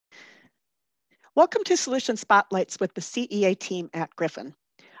Welcome to Solution Spotlights with the CEA team at Griffin.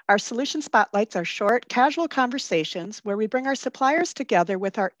 Our Solution Spotlights are short, casual conversations where we bring our suppliers together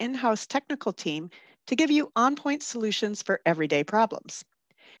with our in-house technical team to give you on-point solutions for everyday problems.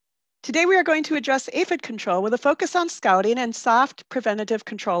 Today we are going to address aphid control with a focus on scouting and soft preventative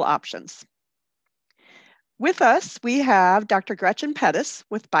control options. With us, we have Dr. Gretchen Pettis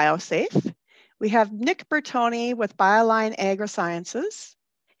with BioSafe. We have Nick Bertoni with BioLine AgroSciences.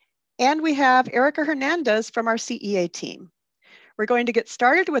 And we have Erica Hernandez from our CEA team. We're going to get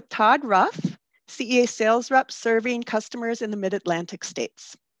started with Todd Ruff, CEA sales rep serving customers in the Mid-Atlantic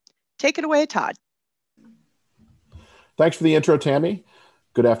states. Take it away, Todd. Thanks for the intro, Tammy.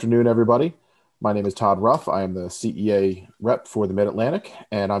 Good afternoon, everybody. My name is Todd Ruff. I am the CEA rep for the Mid-Atlantic,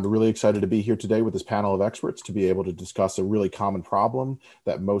 and I'm really excited to be here today with this panel of experts to be able to discuss a really common problem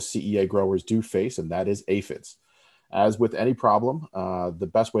that most CEA growers do face, and that is aphids. As with any problem, the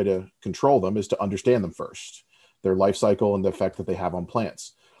best way to control them is to understand them first, their life cycle and the effect that they have on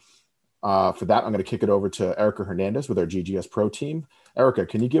plants. For that, I'm going to kick it over to Erica Hernandez with our GGS Pro team. Erica,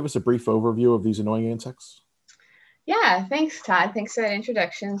 can you give us a brief overview of these annoying insects? Yeah, thanks, Todd. Thanks for that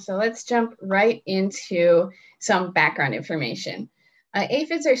introduction. So let's jump right into some background information.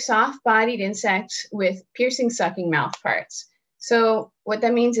 Aphids are soft-bodied insects with piercing, sucking mouth parts. So what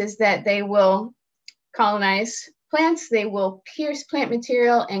that means is that they will colonize plants, they will pierce plant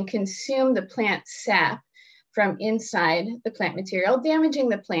material and consume the plant sap from inside the plant material, damaging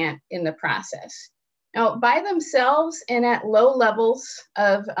the plant in the process. Now, by themselves and at low levels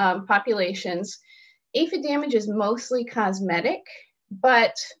of populations, aphid damage is mostly cosmetic,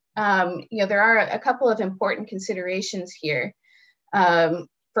 but there are a couple of important considerations here.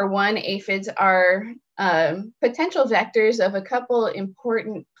 For one, aphids are potential vectors of a couple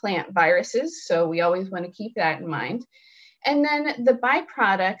important plant viruses, so we always want to keep that in mind. And then the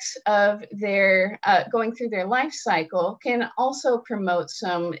byproducts of their going through their life cycle can also promote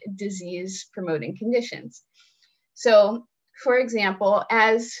some disease-promoting conditions. So, for example,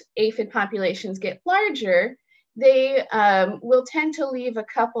 as aphid populations get larger, they will tend to leave a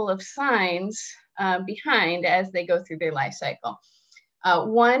couple of signs behind as they go through their life cycle.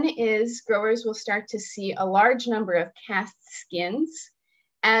 One is growers will start to see a large number of cast skins.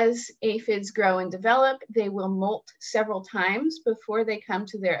 As aphids grow and develop, they will molt several times before they come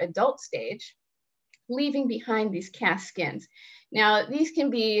to their adult stage, leaving behind these cast skins. Now, these can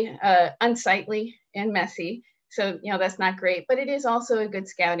be unsightly and messy, so that's not great, but it is also a good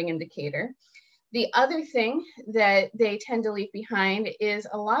scouting indicator. The other thing that they tend to leave behind is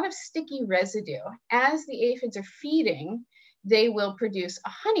a lot of sticky residue. As the aphids are feeding, they will produce a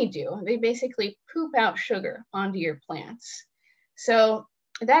honeydew. They basically poop out sugar onto your plants. So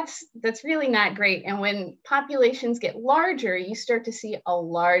that's really not great. And when populations get larger, you start to see a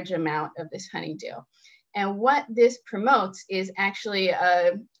large amount of this honeydew. And what this promotes is actually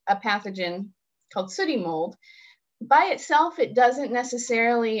a pathogen called sooty mold. By itself, it doesn't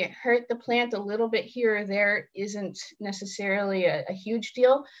necessarily hurt the plant. A little bit here or there isn't necessarily a huge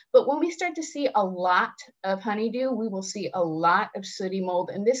deal. But when we start to see a lot of honeydew, we will see a lot of sooty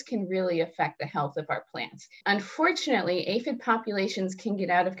mold, and this can really affect the health of our plants. Unfortunately, aphid populations can get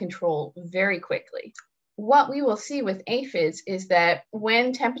out of control very quickly. What we will see with aphids is that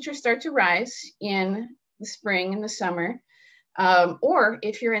when temperatures start to rise in the spring and the summer, or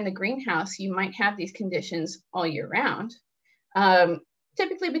if you're in the greenhouse, you might have these conditions all year round.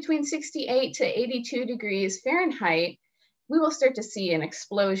 Typically between 68 to 82 degrees Fahrenheit, we will start to see an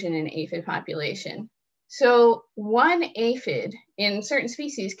explosion in aphid population. So one aphid in certain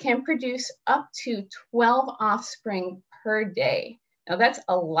species can produce up to 12 offspring per day. Now that's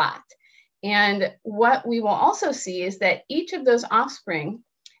a lot. And what we will also see is that each of those offspring,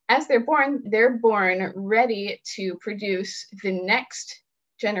 as they're born ready to produce the next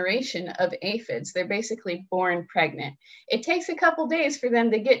generation of aphids. They're basically born pregnant. It takes a couple days for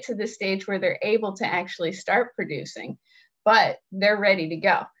them to get to the stage where they're able to actually start producing, but they're ready to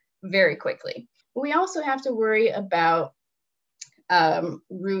go very quickly. We also have to worry about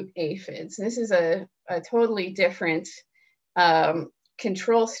root aphids. This is a totally different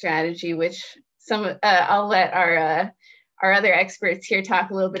control strategy, which I'll let our other experts here talk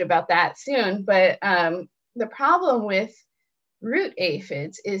a little bit about that soon. But the problem with root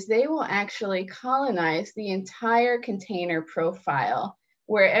aphids is they will actually colonize the entire container profile.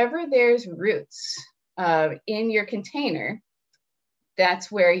 Wherever there's roots in your container,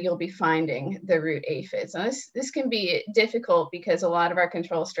 that's where you'll be finding the root aphids. Now this can be difficult because a lot of our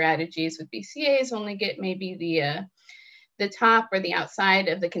control strategies with BCAs only get maybe the top or the outside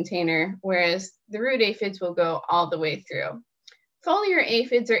of the container, whereas the root aphids will go all the way through. Foliar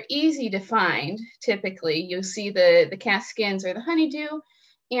aphids are easy to find. Typically, you see the caskins or the honeydew,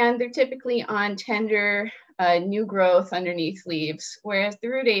 and they're typically on tender new growth underneath leaves, whereas the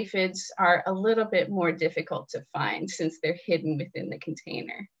root aphids are a little bit more difficult to find since they're hidden within the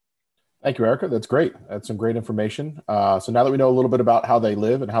container. Thank you, Erica. That's great. That's some great information. So now that we know a little bit about how they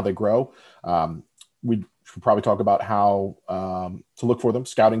live and how they grow, we should probably talk about how to look for them,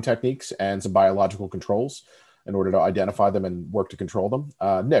 scouting techniques, and some biological controls in order to identify them and work to control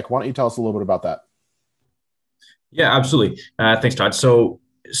them. Nick, why don't you tell us a little bit about that? Yeah, absolutely. Thanks, Todd. So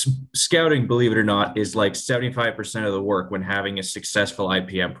scouting, believe it or not, is like 75% of the work when having a successful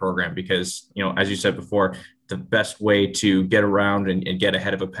IPM program, because, as you said before, the best way to get around and get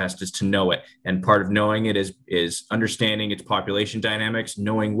ahead of a pest is to know it. And part of knowing it is understanding its population dynamics,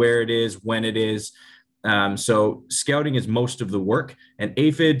 knowing where it is, when it is. So scouting is most of the work, and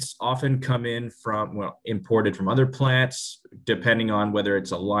aphids often come in imported from other plants, depending on whether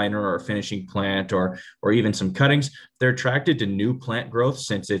it's a liner or a finishing plant or even some cuttings. They're attracted to new plant growth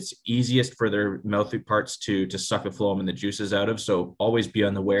since it's easiest for their mouthy parts to suck the phloem and the juices out of. So always be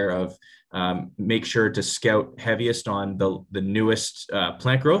unaware of, make sure to scout heaviest on the newest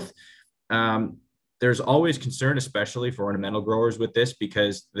plant growth. There's always concern, especially for ornamental growers with this,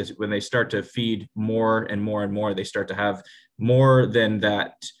 because when they start to feed more and more and more, they start to have more than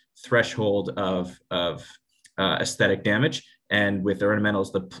that threshold of aesthetic damage. And with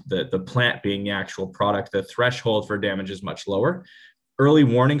ornamentals, the plant being the actual product, the threshold for damage is much lower. Early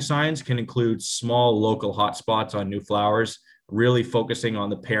warning signs can include small local hotspots on new flowers, really focusing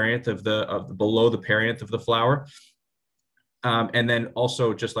on the perianth below the perianth of the flower. And then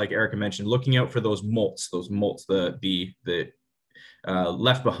also, just like Erica mentioned, looking out for those molts, the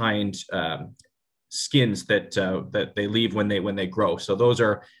left behind skins that they leave when they grow. So those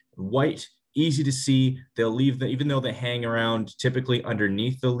are white, easy to see. They'll leave them, even though they hang around typically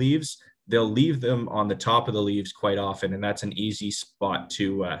underneath the leaves, they'll leave them on the top of the leaves quite often, and that's an easy spot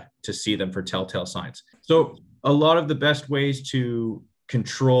to see them for telltale signs. So a lot of the best ways to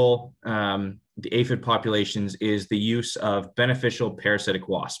control the aphid populations is the use of beneficial parasitic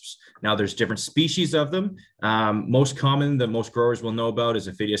wasps. Now, there's different species of them. Most common that most growers will know about is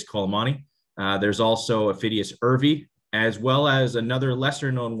Aphids colemanni. There's also Aphids urvi, as well as another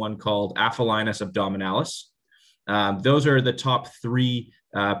lesser known one called Aphids abdominalis. Those are the top three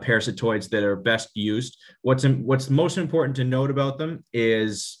parasitoids that are best used. What's most important to note about them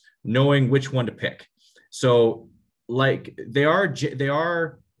is knowing which one to pick. So, like, they are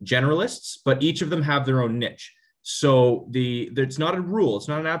generalists, but each of them have their own niche. So it's not a rule, it's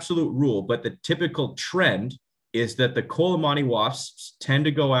not an absolute rule, but the typical trend is that the colemanni wasps tend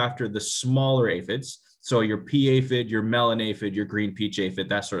to go after the smaller aphids. So your pea aphid, your melon aphid, your green peach aphid,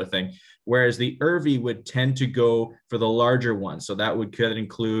 that sort of thing. Whereas the urvi would tend to go for the larger ones. So that could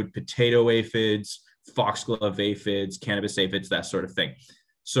include potato aphids, foxglove aphids, cannabis aphids, that sort of thing.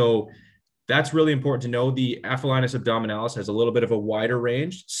 So that's really important to know. The Aphids abdominalis has a little bit of a wider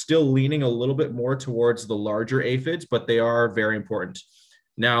range, still leaning a little bit more towards the larger aphids, but they are very important.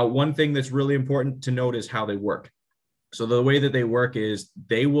 Now, one thing that's really important to note is how they work. So the way that they work is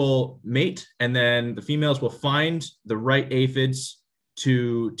they will mate, and then the females will find the right aphids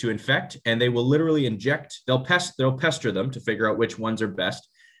to infect, and they will literally inject. They'll pester them to figure out which ones are best.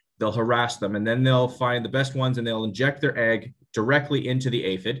 They'll harass them, and then they'll find the best ones, and they'll inject their egg directly into the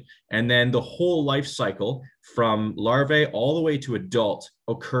aphid. And then the whole life cycle from larvae all the way to adult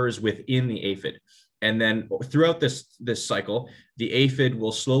occurs within the aphid. And then throughout this cycle, the aphid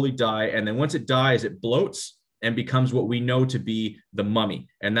will slowly die. And then once it dies, it bloats and becomes what we know to be the mummy.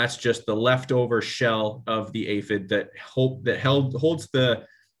 And that's just the leftover shell of the aphid that holds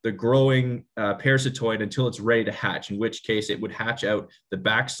the growing parasitoid until it's ready to hatch, in which case it would hatch out the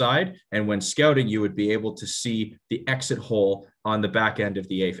backside. And when scouting, you would be able to see the exit hole on the back end of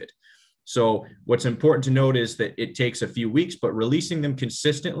the aphid. So what's important to note is that it takes a few weeks, but releasing them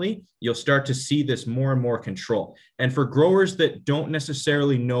consistently, you'll start to see this more and more control. And for growers that don't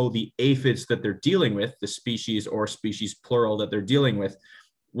necessarily know the aphids that they're dealing with, the species or species plural that they're dealing with,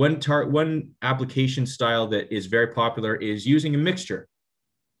 one application style that is very popular is using a mixture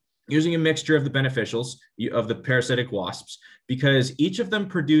of the beneficials of the parasitic wasps, because each of them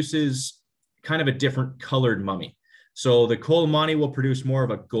produces kind of a different colored mummy. So the colemanni will produce more of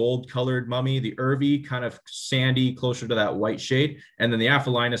a gold colored mummy, the urvi kind of sandy, closer to that white shade. And then the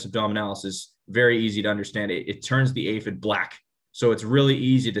Aphids abdominalis is very easy to understand. It turns the aphid black. So it's really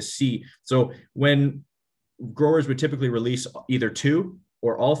easy to see. So when growers would typically release either two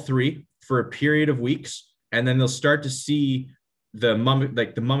or all three for a period of weeks, and then they'll start to see the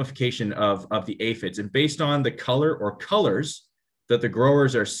mummification of the aphids. And based on the color or colors, that the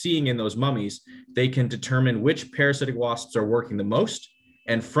growers are seeing in those mummies, they can determine which parasitic wasps are working the most.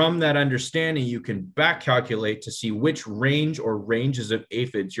 And from that understanding, you can back calculate to see which range or ranges of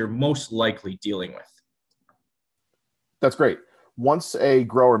aphids you're most likely dealing with. That's great. Once a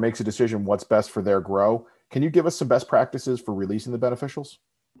grower makes a decision what's best for their grow, can you give us some best practices for releasing the beneficials?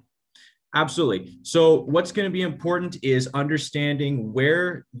 Absolutely. So what's going to be important is understanding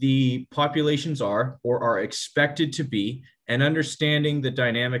where the populations are or are expected to be, and understanding the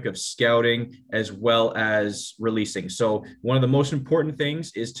dynamic of scouting as well as releasing. So one of the most important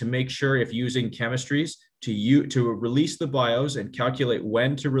things is to make sure, if using chemistries, to release the bios and calculate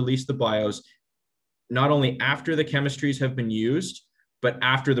when to release the bios, not only after the chemistries have been used, but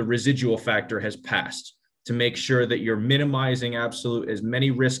after the residual factor has passed, to make sure that you're minimizing as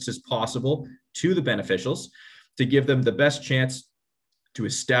many risks as possible to the beneficials, to give them the best chance to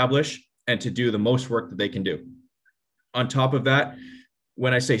establish and to do the most work that they can do. On top of that,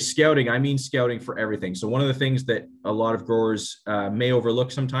 when I say scouting, I mean scouting for everything. So one of the things that a lot of growers may overlook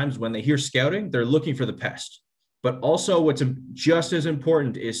sometimes, when they hear scouting, they're looking for the pest. But also what's just as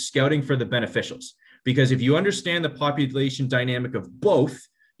important is scouting for the beneficials. Because if you understand the population dynamic of both,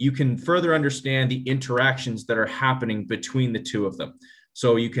 you can further understand the interactions that are happening between the two of them.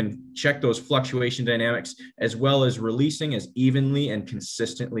 So you can check those fluctuation dynamics as well as releasing as evenly and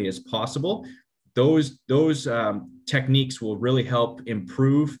consistently as possible. Those techniques will really help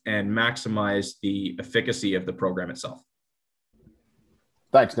improve and maximize the efficacy of the program itself.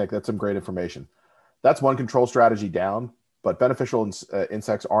 Thanks, Nick. That's some great information. That's one control strategy down, but beneficial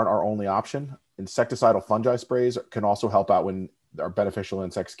insects aren't our only option. Insecticidal fungi sprays can also help out when our beneficial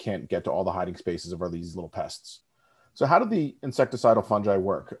insects can't get to all the hiding spaces of these little pests. So how do the insecticidal fungi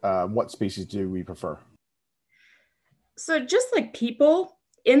work? What species do we prefer? So just like people,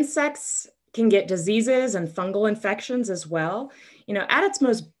 insects can get diseases and fungal infections as well. At its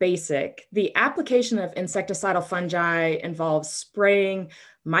most basic, the application of insecticidal fungi involves spraying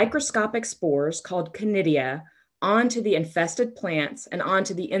microscopic spores called conidia onto the infested plants and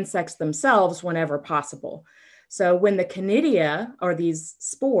onto the insects themselves whenever possible. So when the conidia, or these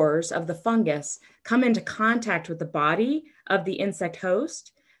spores of the fungus, come into contact with the body of the insect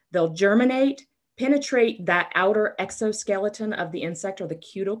host, they'll germinate, penetrate that outer exoskeleton of the insect, or the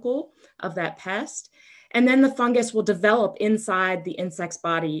cuticle of that pest, and then the fungus will develop inside the insect's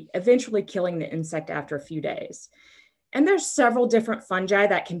body, eventually killing the insect after a few days. And there's several different fungi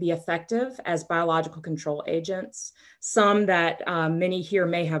that can be effective as biological control agents. Some that many here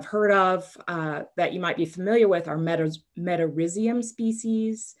may have heard of that you might be familiar with are Metarhizium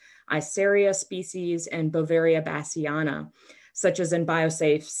species, Eiseria species, and Bovaria bassiana, such as in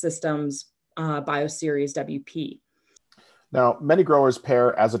BioSafe Systems Bioseries WP. Now, many growers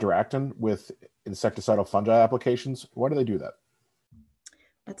pair azadirachtin with insecticidal fungi applications. Why do they do that?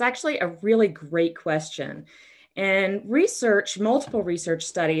 That's actually a really great question. And multiple research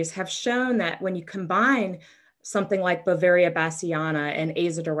studies have shown that when you combine something like Bovaria bassiana and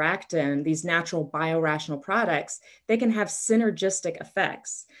azadirachtin, these natural biorational products, they can have synergistic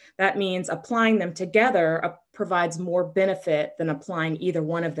effects. That means applying them together provides more benefit than applying either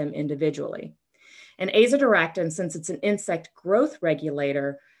one of them individually. And azadirachtin, since it's an insect growth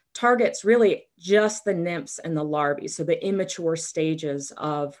regulator, targets really just the nymphs and the larvae, so the immature stages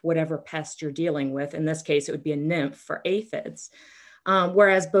of whatever pest you're dealing with. In this case, it would be a nymph for aphids,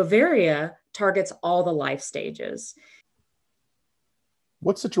 whereas Bovaria targets all the life stages.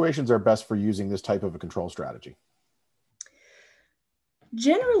 What situations are best for using this type of a control strategy?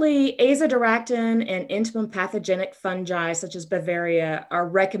 Generally, azadirachtin and entomopathogenic fungi such as Bovaria are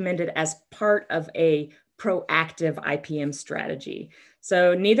recommended as part of a proactive IPM strategy.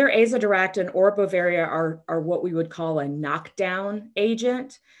 So neither azadirachtin or Bovaria are what we would call a knockdown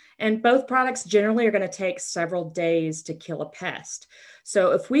agent. And both products generally are going to take several days to kill a pest.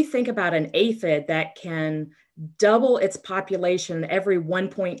 So if we think about an aphid that can double its population every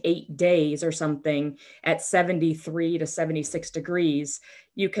 1.8 days or something at 73 to 76 degrees,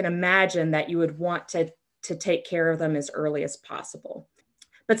 you can imagine that you would want to take care of them as early as possible.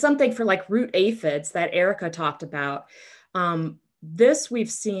 But something for like root aphids that Erica talked about, this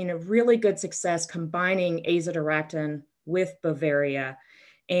we've seen a really good success combining azadirachtin with Bovaria.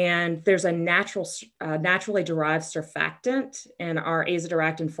 And there's a naturally derived surfactant in our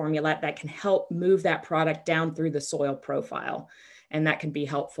azadirachtin formula that can help move that product down through the soil profile. And that can be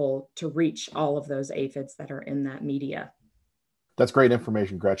helpful to reach all of those aphids that are in that media. That's great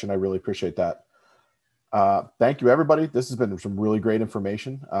information, Gretchen. I really appreciate that. Thank you, everybody. This has been some really great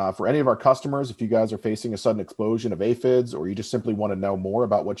information. For any of our customers, if you guys are facing a sudden explosion of aphids, or you just simply want to know more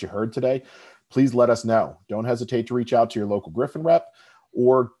about what you heard today, please let us know. Don't hesitate to reach out to your local Griffin rep,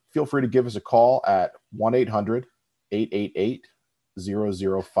 or feel free to give us a call at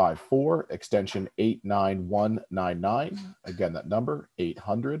 1-800-888-0054, extension 89199. Again, that number,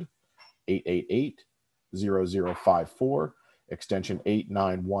 800-888-0054, extension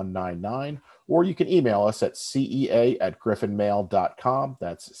 89199. Or you can email us at cea@griffinmail.com.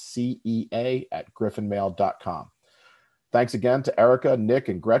 That's cea@griffinmail.com. Thanks again to Erica, Nick,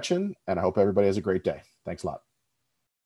 and Gretchen, and I hope everybody has a great day. Thanks a lot.